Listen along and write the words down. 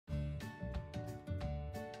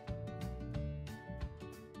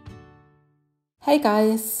Hey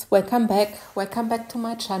guys, welcome back to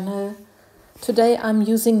my channel. Today I'm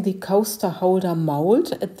using the coaster holder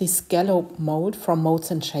mold, the Scallop mold from Molds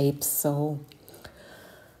and Shapes.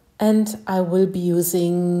 And I will be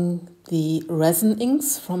using the resin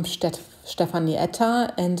inks from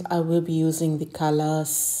Piñata, and I will be using the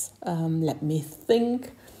colors, let me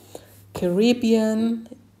think, Caribbean,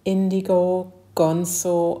 Indigo,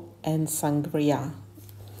 Gonzo and Sangria.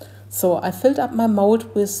 So I filled up my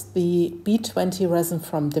mold with the B20 resin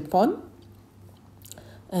from Dipon,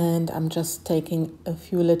 and I'm just taking a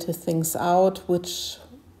few little things out which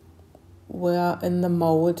were in the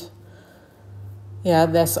mold. Yeah,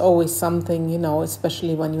 there's always something,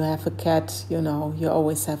 especially when you have a cat, you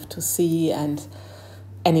always have to see. And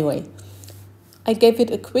anyway, I gave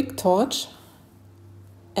it a quick torch,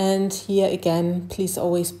 and here again, please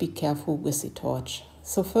always be careful with the torch.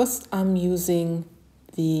 So first I'm using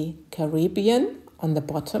the Caribbean on the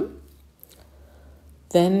bottom.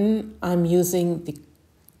 Then I'm using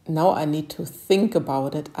now I need to think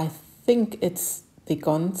about it. I think it's the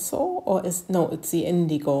Gonzo it's the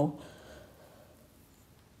Indigo.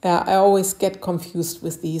 I always get confused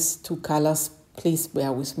with these two colors. Please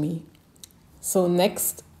bear with me. So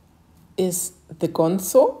next is the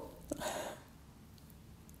Gonzo.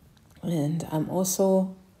 And I'm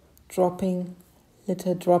also dropping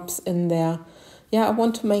little drops in there. Yeah, I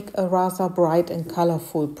want to make a rather bright and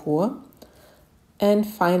colorful pour. And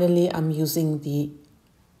finally, I'm using the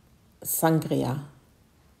Sangria.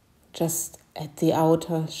 Just at the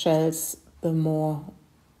outer shells, the more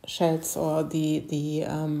shells, or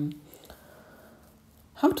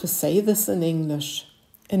how to say this in English?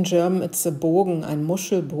 In German, it's a Bogen, ein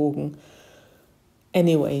Muschelbogen.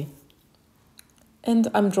 Anyway, and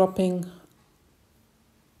I'm dropping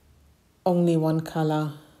only one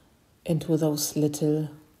color into those little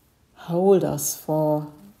holders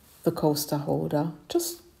for the coaster holder,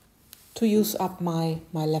 just to use up my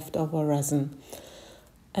leftover resin.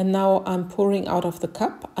 And now I'm pouring out of the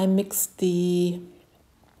cup. I mixed the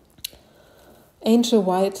Angel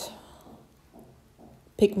White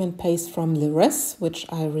pigment paste from LezRez, which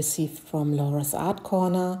I received from Laura's Art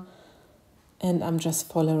Corner, and I'm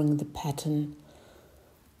just following the pattern.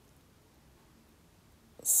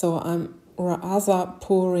 So I'm rather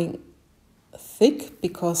pouring thick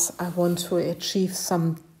because I want to achieve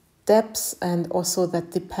some depth and also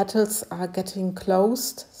that the petals are getting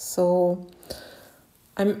closed. So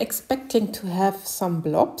I'm expecting to have some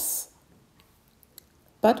blobs,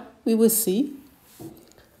 but we will see.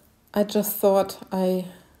 I just thought I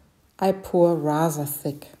pour rather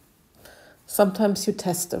thick. Sometimes you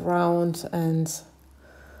test around and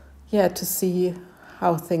to see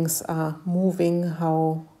how things are moving,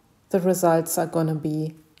 how the results are gonna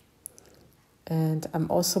be. And I'm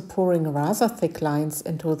also pouring rather thick lines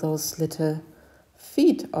into those little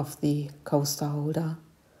feet of the coaster holder.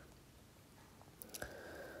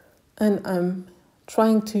 And I'm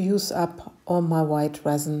trying to use up all my white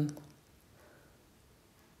resin.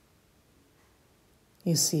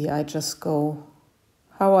 You see, I just go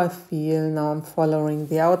how I feel. Now I'm following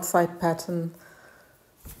the outside pattern.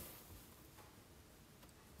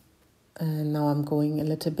 And now I'm going a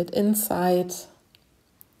little bit inside.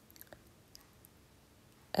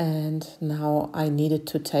 And now I needed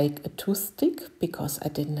to take a toothpick because I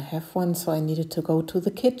didn't have one, so I needed to go to the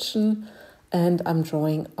kitchen, and I'm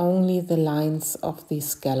drawing only the lines of the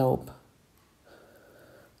scallop.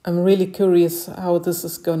 I'm really curious how this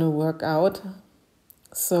is going to work out.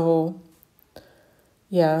 So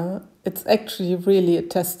yeah, it's actually really a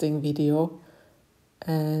testing video,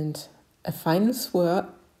 and a final swirl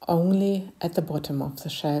only at the bottom of the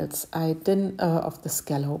shells. I didn't of the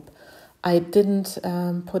scallop. I didn't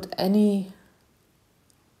put any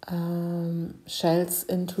shells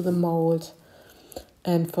into the mold,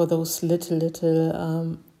 and for those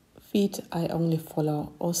little feet I only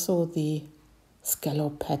follow also the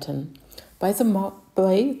scallop pattern. By the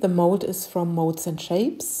way, the mold is from Molds and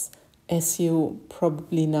Shapes, as you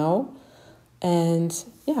probably know, and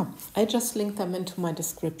yeah, I just linked them into my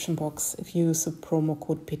description box. If you use the promo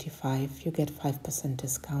code PT5 you get 5%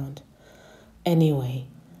 discount. Anyway,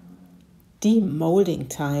 demolding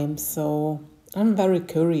time, so I'm very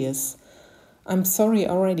curious. I'm sorry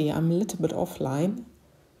already, I'm a little bit offline,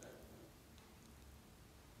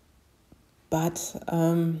 but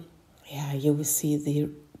you will see the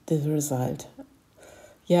result.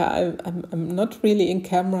 I'm not really in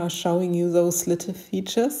camera showing you those little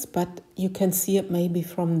features, but you can see it maybe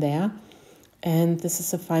from there. And this is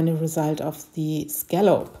the final result of the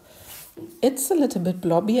scallop. It's a little bit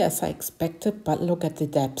blobby as I expected, but look at the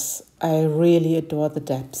depths. I really adore the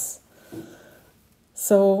depths.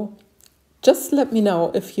 So Just let me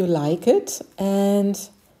know if you like it and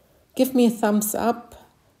give me a thumbs up.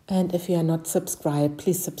 And if you are not subscribed,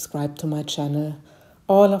 please subscribe to my channel.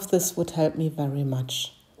 All of this would help me very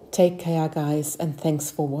much. Take care, guys, and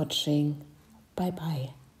thanks for watching.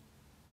 Bye-bye.